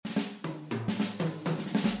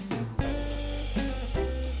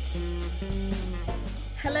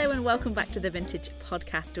Hello and welcome back to the Vintage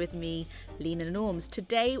Podcast with me, Lena Norms.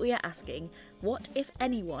 Today we are asking, what if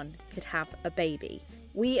anyone could have a baby?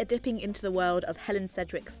 We are dipping into the world of Helen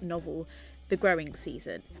Sedgwick's novel, The Growing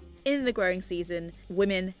Season. In The Growing Season,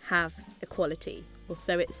 women have equality, or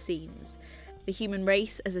so it seems. The human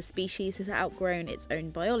race as a species has outgrown its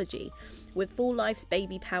own biology. With Full Life's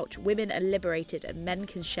baby pouch, women are liberated and men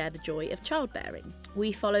can share the joy of childbearing.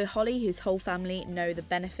 We follow Holly, whose whole family know the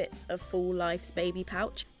benefits of Full Life's baby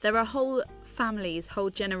pouch. There are whole families,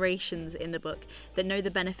 whole generations in the book that know the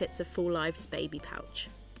benefits of Full Life's baby pouch.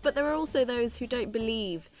 But there are also those who don't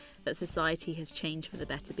believe that society has changed for the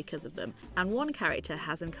better because of them, and one character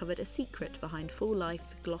has uncovered a secret behind Full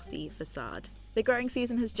Life's glossy facade. The Growing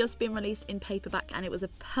Season has just been released in paperback, and it was a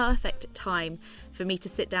perfect time for me to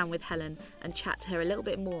sit down with Helen and chat to her a little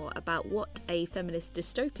bit more about what a feminist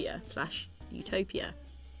dystopia/utopia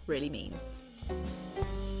really means.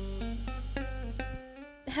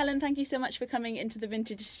 Helen, thank you so much for coming into the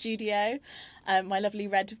Vintage Studio, my lovely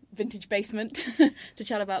red vintage basement, to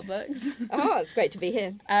chat about books. Oh, it's great to be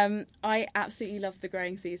here. I absolutely love The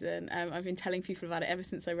Growing Season. I've been telling people about it ever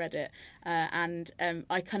since I read it, and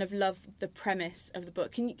I kind of love the premise of the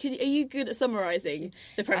book. Are you good at summarising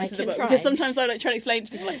the premise of the book? Try. Because sometimes I try and explain it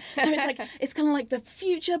to people. It's kind of like the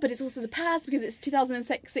future, but it's also the past because it's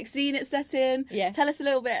 2016. It's set in. Yes. Tell us a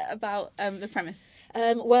little bit about the premise.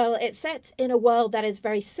 Well, it's set in a world that is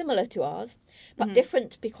very similar to ours, but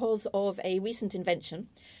different because of a recent invention,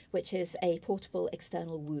 which is a portable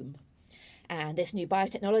external womb. And this new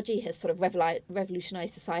biotechnology has sort of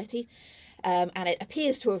revolutionised society, and it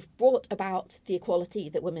appears to have brought about the equality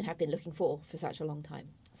that women have been looking for such a long time.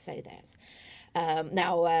 So there's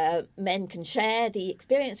now men can share the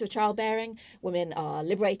experience of childbearing. Women are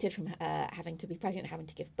liberated from having to be pregnant, having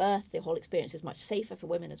to give birth. The whole experience is much safer for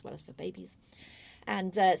women as well as for babies.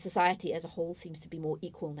 And society as a whole seems to be more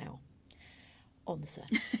equal now, on the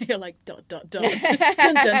surface. You're like, ... dun, dun,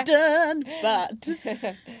 dun, but...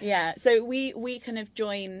 Yeah, so we kind of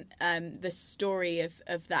join the story of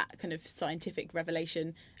that kind of scientific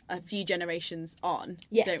revelation a few generations on,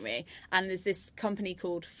 yes, don't we? And there's this company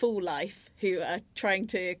called Full Life who are trying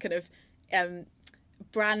to kind of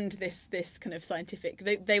brand this kind of scientific...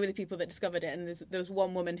 They were the people that discovered it, and there was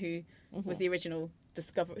one woman who was the original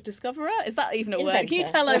discoverer? Is that even a Inventor. word? Can you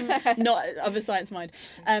tell I'm not of a science mind?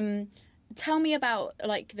 Tell me about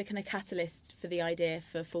like the kind of catalyst for the idea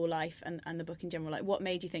for Full Life and the book in general. Like, what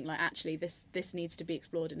made you think, like, actually this needs to be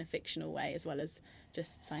explored in a fictional way as well as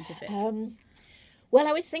just scientific? Well,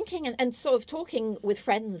 I was thinking and sort of talking with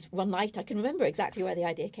friends one night. I can remember exactly where the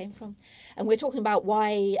idea came from. And we're talking about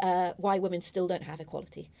why women still don't have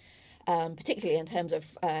equality, particularly in terms of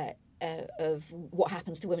what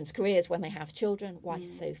happens to women's careers when they have children, why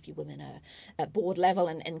so few women are at board level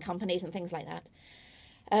and in companies and things like that.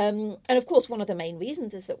 And of course, one of the main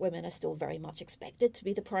reasons is that women are still very much expected to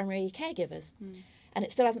be the primary caregivers. And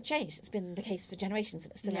it still hasn't changed. It's been the case for generations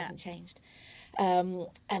and it still hasn't changed. And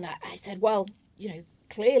I said, well,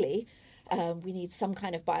 clearly we need some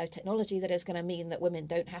kind of biotechnology that is going to mean that women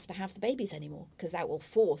don't have to have the babies anymore, because that will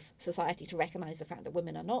force society to recognise the fact that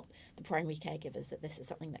women are not the primary caregivers, that this is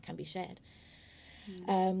something that can be shared.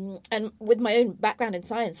 And with my own background in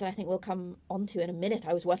science, that I think we'll come onto in a minute,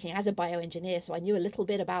 I was working as a bioengineer, so I knew a little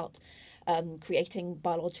bit about creating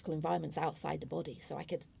biological environments outside the body. So I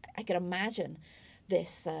could imagine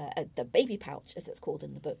this, the baby pouch, as it's called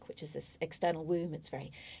in the book, which is this external womb. It's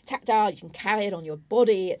very tactile. You can carry it on your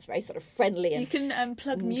body. It's very sort of friendly. And you can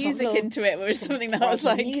plug music into it, which is something that I was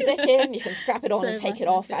like... music in. You can strap it on so and take it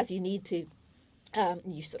off as you need to.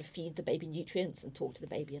 You sort of feed the baby nutrients and talk to the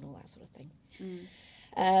baby and all that sort of thing.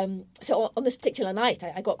 So on this particular night,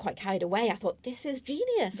 I got quite carried away. I thought, this is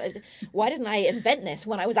genius. Why didn't I invent this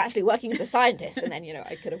when I was actually working as a scientist? And then,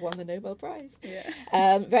 I could have won the Nobel Prize.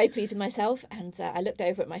 Yeah. Very pleased with myself. And I looked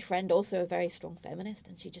over at my friend, also a very strong feminist,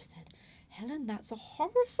 and she just said, Helen, that's a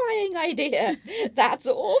horrifying idea. That's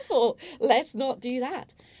awful. Let's not do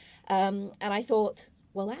that. And I thought,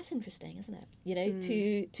 well, that's interesting, isn't it?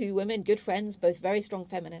 Two women, good friends, both very strong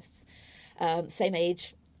feminists, same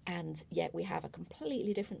age, and yet we have a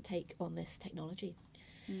completely different take on this technology.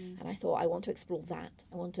 And I thought, I want to explore that.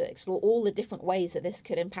 I want to explore all the different ways that this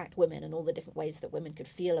could impact women and all the different ways that women could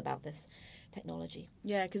feel about this technology.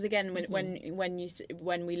 Yeah, because again,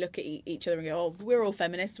 when we look at each other and go, oh, we're all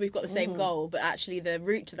feminists, we've got the same goal, but actually the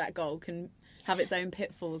route to that goal can have its own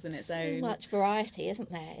pitfalls and its own... So much variety,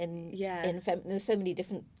 isn't there? There's so many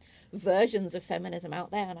different versions of feminism out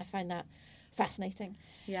there, and I find that fascinating.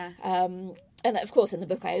 Yeah. And of course, in the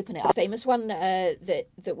book, I open it up. A famous one that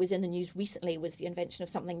was in the news recently was the invention of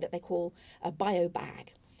something that they call a bio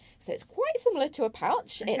bag. So it's quite similar to a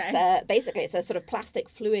pouch. Okay. It's basically it's a sort of plastic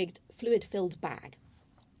fluid-filled bag.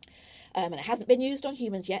 And it hasn't been used on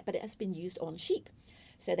humans yet, but it has been used on sheep.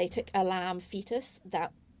 So they took a lamb fetus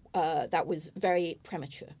that was very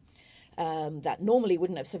premature, that normally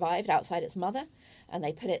wouldn't have survived outside its mother, and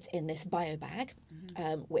they put it in this bio bag,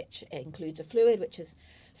 which includes a fluid which is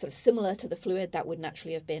sort of similar to the fluid that would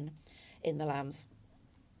naturally have been in the lamb's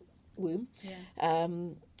womb. Yeah.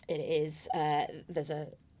 It is there's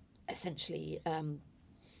it's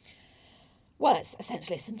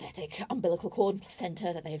essentially a synthetic umbilical cord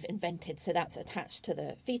placenta that they've invented. So that's attached to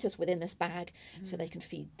the fetus within this bag, so they can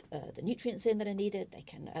feed the nutrients in that are needed. They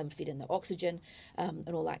can feed in the oxygen and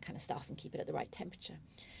all that kind of stuff, and keep it at the right temperature.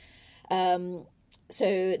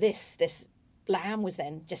 So this lamb was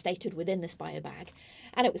then gestated within this bio bag,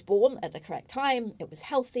 and it was born at the correct time. It was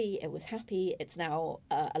healthy. It was happy. It's now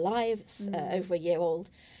alive. It's over a year old.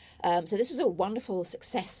 So this was a wonderful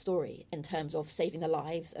success story in terms of saving the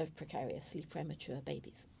lives of precariously premature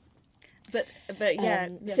babies. But yeah.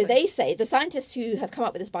 So they say, the scientists who have come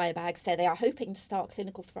up with this biobag say they are hoping to start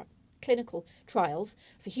clinical trials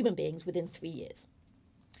for human beings within 3 years.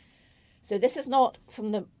 So this is not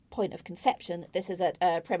from the point of conception. This is at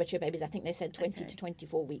premature babies. I think they said 20 to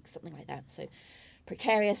 24 weeks, something like that. So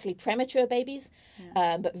precariously premature babies,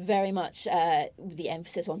 but very much the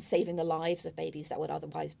emphasis on saving the lives of babies that would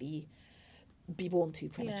otherwise be born too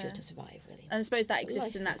premature to survive, really. And I suppose that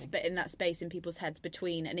exists in that space in people's heads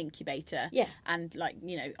between an incubator and, like,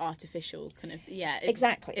 artificial kind of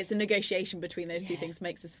exactly. It's a negotiation between those two things,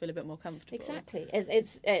 makes us feel a bit more comfortable. Exactly.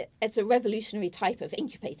 It's a revolutionary type of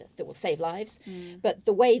incubator that will save lives, but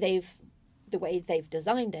the way they've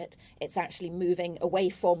designed it, it's actually moving away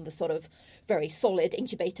from the sort of very solid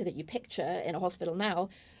incubator that you picture in a hospital now,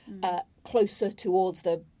 closer towards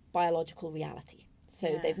the biological reality.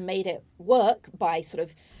 So they've made it work by sort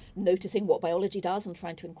of noticing what biology does and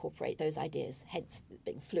trying to incorporate those ideas, hence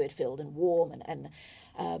being fluid-filled and warm and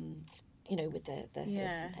with the sort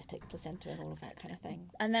of synthetic placenta and all of that kind of thing.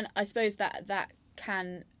 And then I suppose that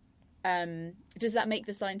can... does that make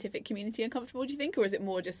the scientific community uncomfortable, do you think, or is it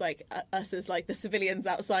more just like us as like the civilians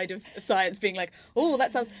outside of science being like, oh,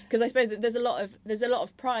 that sounds... Because I suppose that there's a lot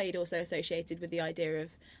of pride also associated with the idea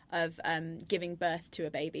of giving birth to a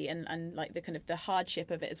baby and like the kind of the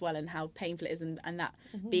hardship of it as well, and how painful it is, and that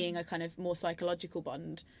being a kind of more psychological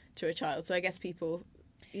bond to a child. So I guess people,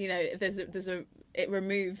 it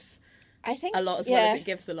removes, I think, a lot as well as it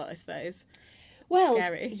gives a lot, I suppose. Well,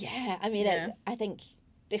 scary. Yeah, I mean, I think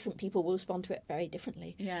different people will respond to it very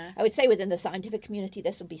differently. Yeah. I would say within the scientific community,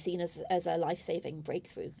 this will be seen as a life-saving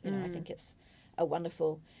breakthrough. I think it's a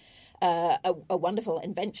wonderful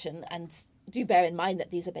invention, and do bear in mind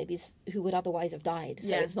that these are babies who would otherwise have died.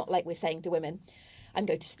 So it's not like we're saying to women, I'm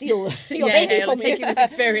going to steal your baby from you. Taking this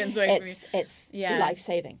experience away from you. It's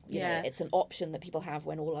life-saving. You know, it's an option that people have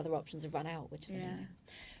when all other options have run out, which is amazing.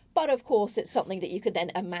 But of course, it's something that you could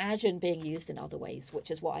then imagine being used in other ways,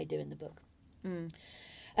 which is what I do in the book.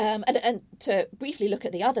 And to briefly look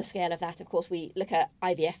at the other scale of that, of course, we look at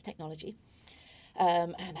IVF technology.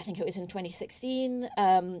 And I think it was in 2016,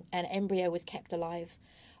 an embryo was kept alive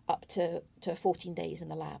up to 14 days in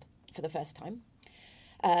the lab for the first time.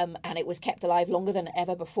 And it was kept alive longer than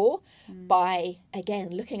ever before by, again,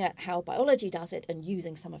 looking at how biology does it and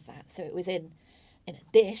using some of that. So it was in a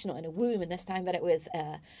dish, not in a womb in this time, but it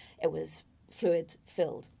was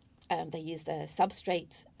fluid-filled. They used a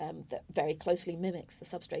substrate that very closely mimics the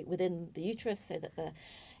substrate within the uterus, so that the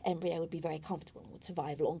embryo would be very comfortable and would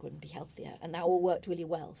survive longer and be healthier. And that all worked really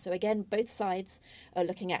well. So again, both sides are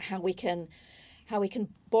looking at how we can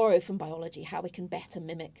borrow from biology, how we can better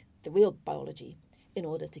mimic the real biology in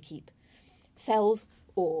order to keep cells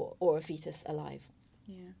or a fetus alive.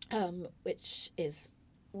 Which is...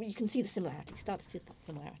 you can see the similarity, start to see the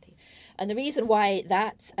similarity. And the reason why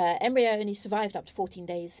that embryo only survived up to 14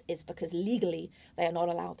 days is because legally they are not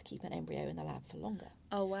allowed to keep an embryo in the lab for longer.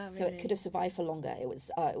 Oh, wow, really? So it could have survived for longer. It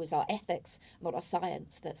was our ethics, not our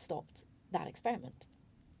science, that stopped that experiment.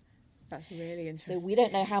 That's really interesting. So we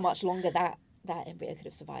don't know how much longer that embryo could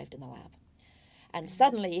have survived in the lab. And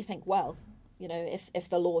suddenly you think, well, if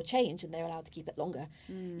the law changed and they're allowed to keep it longer,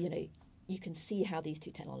 you can see how these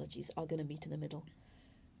two technologies are going to meet in the middle.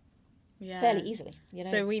 Fairly easily,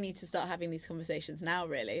 So we need to start having these conversations now,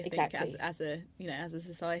 really. I think as a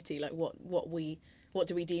society, like what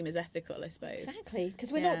do we deem as ethical, I suppose. Exactly,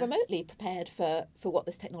 because we're not remotely prepared for what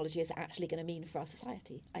this technology is actually going to mean for our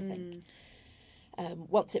society, I think.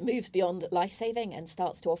 Once it moves beyond life-saving and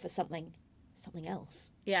starts to offer something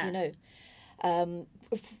else.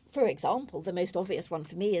 For example, the most obvious one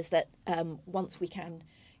for me is that once we can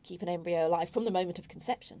keep an embryo alive from the moment of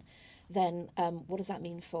conception, then what does that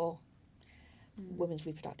mean for women's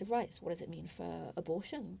reproductive rights? What does it mean for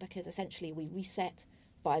abortion? Because essentially we reset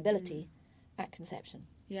viability at conception.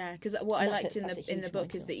 Yeah, because what I liked in the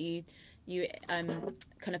book is that you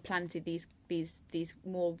kind of planted these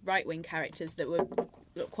more right wing characters that were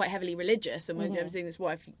quite heavily religious, and we're saying this: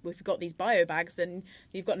 well, if you've got these bio bags, then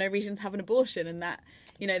you've got no reason to have an abortion, and that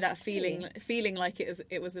that feeling like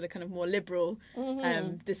it was a kind of more liberal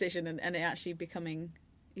decision, and it actually becoming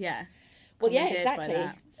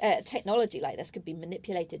exactly. Technology like this could be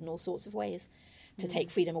manipulated in all sorts of ways to take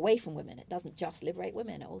freedom away from women. It doesn't just liberate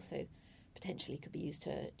women; it also potentially could be used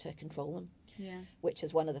to control them. Yeah, which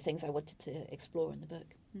is one of the things I wanted to explore in the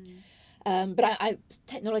book. But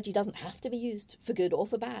technology doesn't have to be used for good or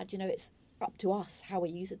for bad. It's up to us how we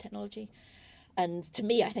use the technology. And to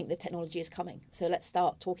me, I think the technology is coming. So let's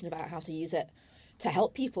start talking about how to use it to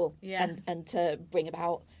help people and to bring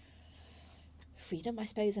about freedom, I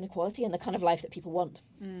suppose, and equality and the kind of life that people want,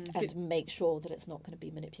 and to make sure that it's not going to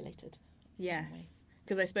be manipulated. Yes.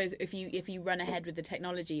 Because I suppose if you run ahead with the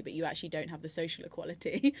technology but you actually don't have the social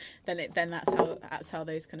equality, then that's how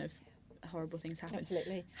those kind of horrible things happen.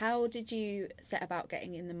 Absolutely. How did you set about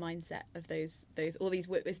getting in the mindset of those all these,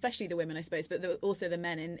 especially the women, I suppose, but also the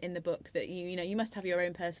men in the book, that you must have your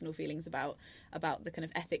own personal feelings about the kind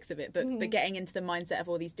of ethics of it, but getting into the mindset of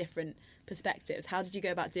all these different perspectives, how did you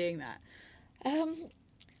go about doing that?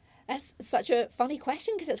 That's such a funny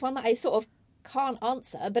question, because it's one that I sort of can't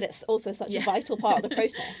answer, but it's also such a vital part of the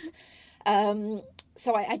process.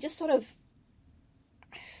 So I just sort of,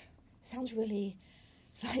 sounds really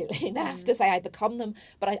slightly naff to say I become them,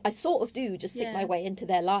 but I sort of do just think my way into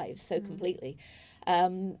their lives so completely.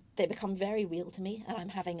 They become very real to me, and I'm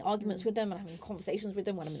having arguments with them, and I'm having conversations with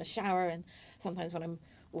them when I'm in the shower, and sometimes when I'm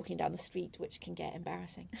walking down the street, which can get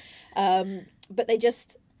embarrassing. But they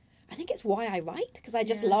just, I think it's why I write, because I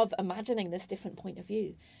just love imagining this different point of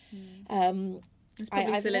view. This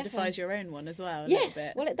probably solidifies your own one as well. Yes,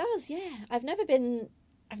 well, it does. Yeah, I've never been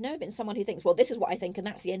someone who thinks, well, this is what I think and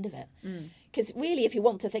that's the end of it. Because really, if you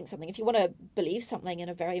want to think something, if you want to believe something in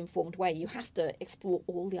a very informed way, you have to explore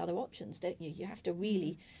all the other options, don't you? You have to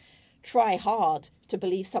really try hard to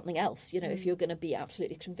believe something else, if you're going to be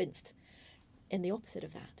absolutely convinced in the opposite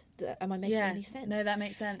of that. Am I making any sense? No, that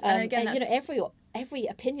makes sense. And again, every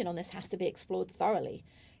opinion on this has to be explored thoroughly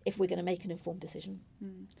if we're going to make an informed decision.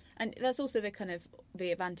 And that's also the kind of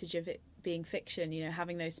the advantage of it being fiction,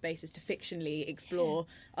 having those spaces to fictionally explore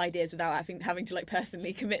ideas without having to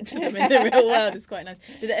personally commit to them in the real world is quite nice.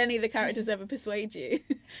 Did any of the characters ever persuade you?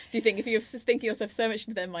 Do you think if you're thinking yourself so much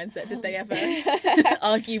into their mindset, did they ever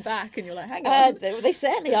argue back and you're like, hang on? They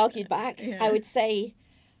certainly argued back. Yeah. I would say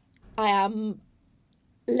I am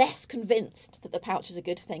less convinced that the pouch is a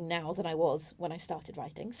good thing now than I was when I started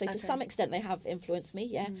writing. So to some extent they have influenced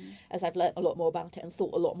me, as I've learnt a lot more about it and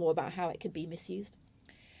thought a lot more about how it could be misused.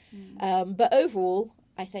 But overall,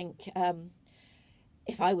 I think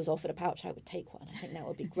if I was offered a pouch, I would take one. I think that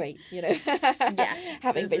would be great,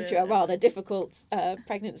 Having been through a rather difficult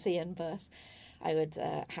pregnancy and birth, I would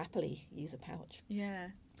happily use a pouch. Yeah.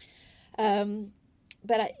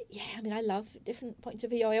 But I love different points of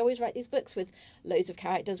view. I always write these books with loads of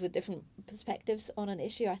characters with different perspectives on an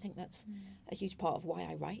issue. I think that's a huge part of why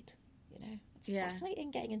I write. It's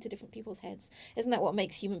fascinating getting into different people's heads. Isn't that what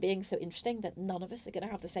makes human beings so interesting? That none of us are going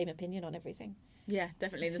to have the same opinion on everything. Yeah,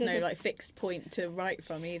 definitely. There's no fixed point to write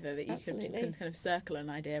from either. That you can kind of circle an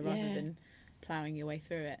idea rather than ploughing your way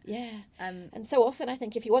through it. Yeah. And so often I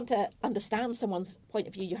think if you want to understand someone's point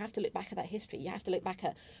of view, you have to look back at that history. You have to look back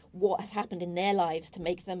at what has happened in their lives to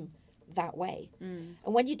make them that way. And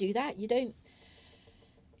when you do that, you don't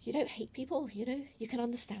hate people, you can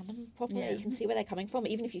understand them properly. You can see where they're coming from,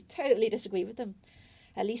 even if you totally disagree with them.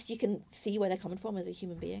 At least you can see where they're coming from as a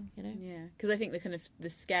human being, Yeah, because I think the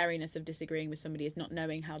scariness of disagreeing with somebody is not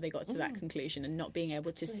knowing how they got to that conclusion and not being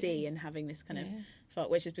able to see and having this kind of thought,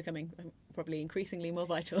 which is becoming probably increasingly more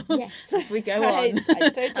vital as we go on,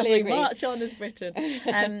 as we march on as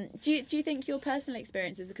Britain. Do you think your personal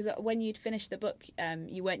experiences, because when you'd finished the book,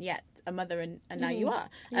 you weren't yet a mother and now you are.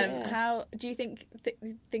 How do you think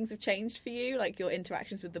things have changed for you, like your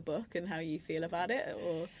interactions with the book and how you feel about it?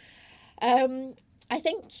 Or I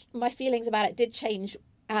think my feelings about it did change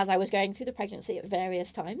as I was going through the pregnancy at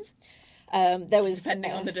various times. There was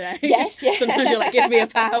depending on the day. Yes. Sometimes you're like, give me a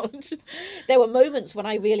pouch. There were moments when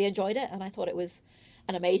I really enjoyed it, and I thought it was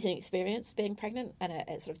an amazing experience being pregnant, and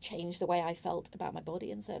it sort of changed the way I felt about my body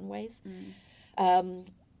in certain ways. And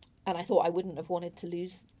I thought I wouldn't have wanted to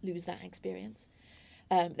lose that experience.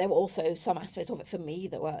 There were also some aspects of it for me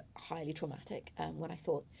that were highly traumatic. When I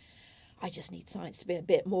thought I just need science to be a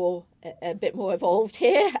bit more evolved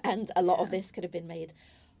here, and a lot of this could have been made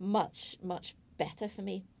much, much better for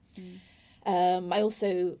me. I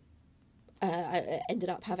also I ended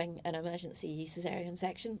up having an emergency cesarean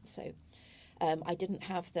section, so I didn't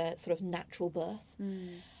have the sort of natural birth,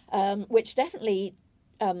 which definitely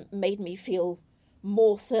made me feel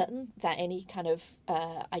more certain that any kind of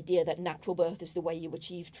idea that natural birth is the way you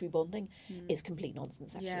achieve true bonding is complete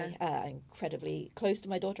nonsense, actually. I'm incredibly close to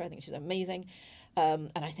my daughter. I think she's amazing.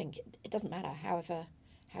 And I think it doesn't matter. However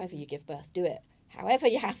you give birth, do it however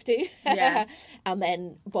you have to. And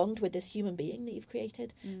then bond with this human being that you've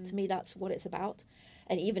created. To me, that's what it's about.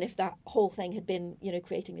 And even if that whole thing had been,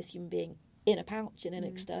 creating this human being in a pouch in an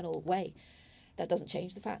external way, that doesn't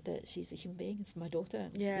change the fact that she's a human being. It's my daughter.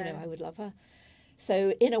 And, I would love her.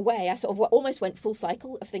 So in a way, I sort of almost went full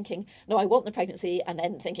cycle of thinking, no, I want the pregnancy, and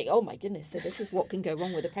then thinking, oh my goodness, so this is what can go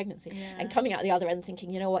wrong with a pregnancy. And coming out the other end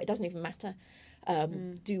thinking, you know what, it doesn't even matter.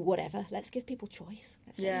 Do whatever. Let's give people choice.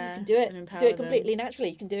 Let's say you can do it. Do it completely naturally.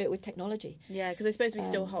 You can do it with technology. Yeah, because I suppose we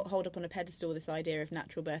still hold up on a pedestal this idea of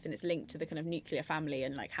natural birth, and it's linked to the kind of nuclear family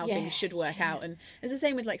and like how things should work out. And it's the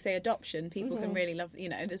same with like say adoption. People can really love.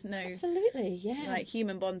 There's no like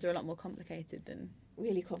human bonds are a lot more complicated than.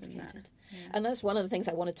 Really complicated. And that's one of the things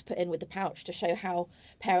I wanted to put in with the pouch, to show how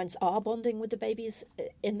parents are bonding with the babies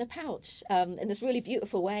in the pouch in this really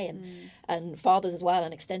beautiful way, and fathers as well,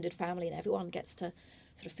 and extended family, and everyone gets to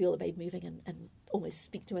sort of feel the baby moving and almost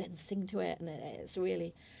speak to it and sing to it, and it's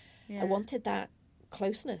really I wanted that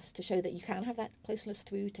closeness, to show that you can have that closeness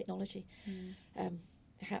through technology,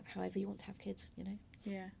 however you want to have kids,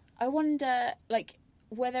 I wonder, like,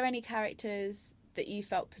 were there any characters that you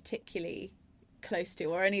felt particularly close to,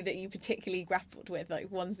 or any that you particularly grappled with, like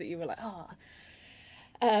ones that you were like,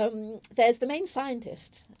 there's the main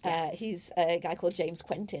scientist. He's a guy called James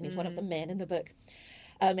Quentin. He's one of the men in the book.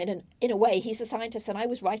 In a way, he's a scientist, and I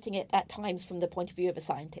was writing it at times from the point of view of a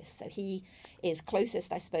scientist. So he is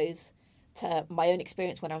closest, I suppose, to my own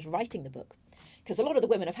experience when I was writing the book, because a lot of the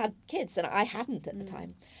women have had kids, and I hadn't at the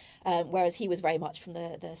time. Whereas he was very much from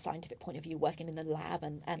the scientific point of view, working in the lab,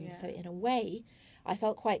 and so in a way, I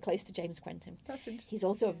felt quite close to James Quentin. That's interesting. He's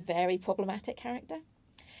also a very problematic character.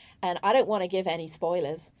 And I don't want to give any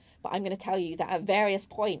spoilers, but I'm going to tell you that at various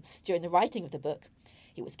points during the writing of the book,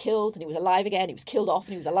 he was killed and he was alive again, he was killed off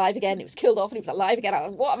and he was alive again, he was killed off and he was alive again. I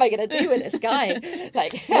was, what am I going to do with this guy?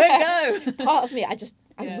 Like, where go? Part of me, I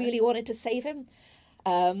really wanted to save him.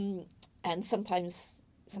 And sometimes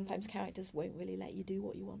characters won't really let you do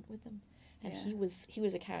what you want with them. And he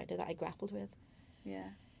was a character that I grappled with.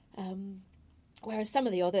 Whereas some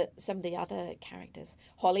of the other characters,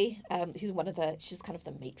 Holly, who's she's kind of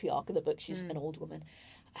the matriarch of the book. She's an old woman,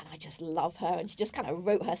 and I just love her. And she just kind of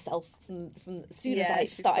wrote herself from as soon as I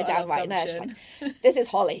started down writing her. She's like, this is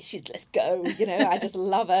Holly. Let's go. I just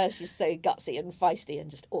love her. She's so gutsy and feisty and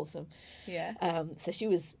just awesome. So she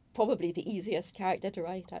was probably the easiest character to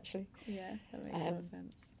write, actually. Yeah, that makes a lot of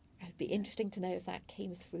sense. It'd be interesting to know if that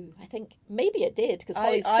came through. I think maybe it did, because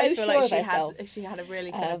Holly's I so feel sure like of herself. She had a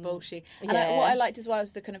really kind of bullshit. And what I liked as well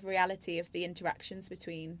is the kind of reality of the interactions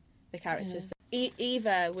between the characters.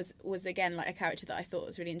 Eva was again like a character that I thought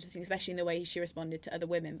was really interesting, especially in the way she responded to other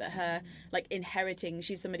women. But her like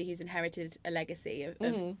she's somebody who's inherited a legacy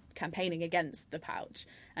of campaigning against the pouch,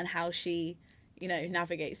 and how she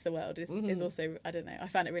navigates the world is also, I don't know, I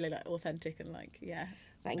found it really like authentic and like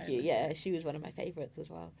Thank you. Yeah, she was one of my favourites as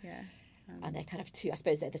well. Yeah. And they're kind of I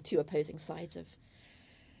suppose they're the two opposing sides of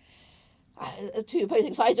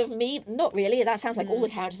me. Not really. That sounds like all the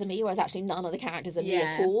characters are me, whereas actually none of the characters are me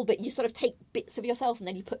at all. But you sort of take bits of yourself and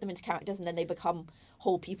then you put them into characters, and then they become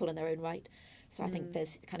whole people in their own right. So I think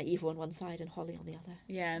there's kind of Eva on one side and Holly on the other.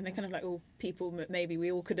 Yeah, and they're kind of like all people maybe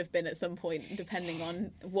we all could have been at some point, depending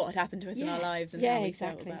on what had happened to us in our lives and how we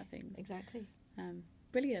felt about things. Exactly.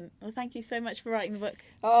 Brilliant. Well, thank you so much for writing the book.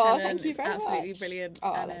 Oh, thank you very much. Absolutely brilliant.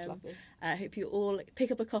 Oh, that's lovely. I hope you all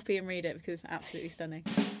pick up a copy and read it, because it's absolutely stunning.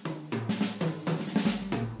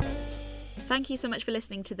 Thank you so much for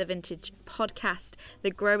listening to the Vintage Podcast.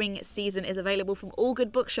 The growing season is available from all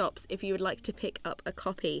good bookshops if you would like to pick up a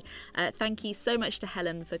copy. Thank you so much to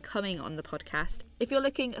Helen for coming on the podcast. If you're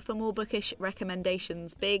looking for more bookish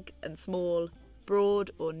recommendations, big and small,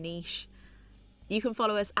 broad or niche, you can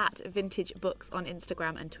follow us at Vintage Books on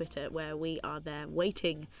Instagram and Twitter, where we are there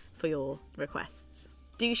waiting for your requests.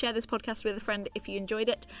 Do share this podcast with a friend if you enjoyed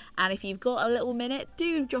it, and if you've got a little minute,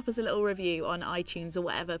 do drop us a little review on iTunes or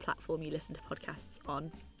whatever platform you listen to podcasts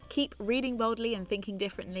on. Keep reading boldly and thinking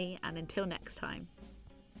differently, and until next time.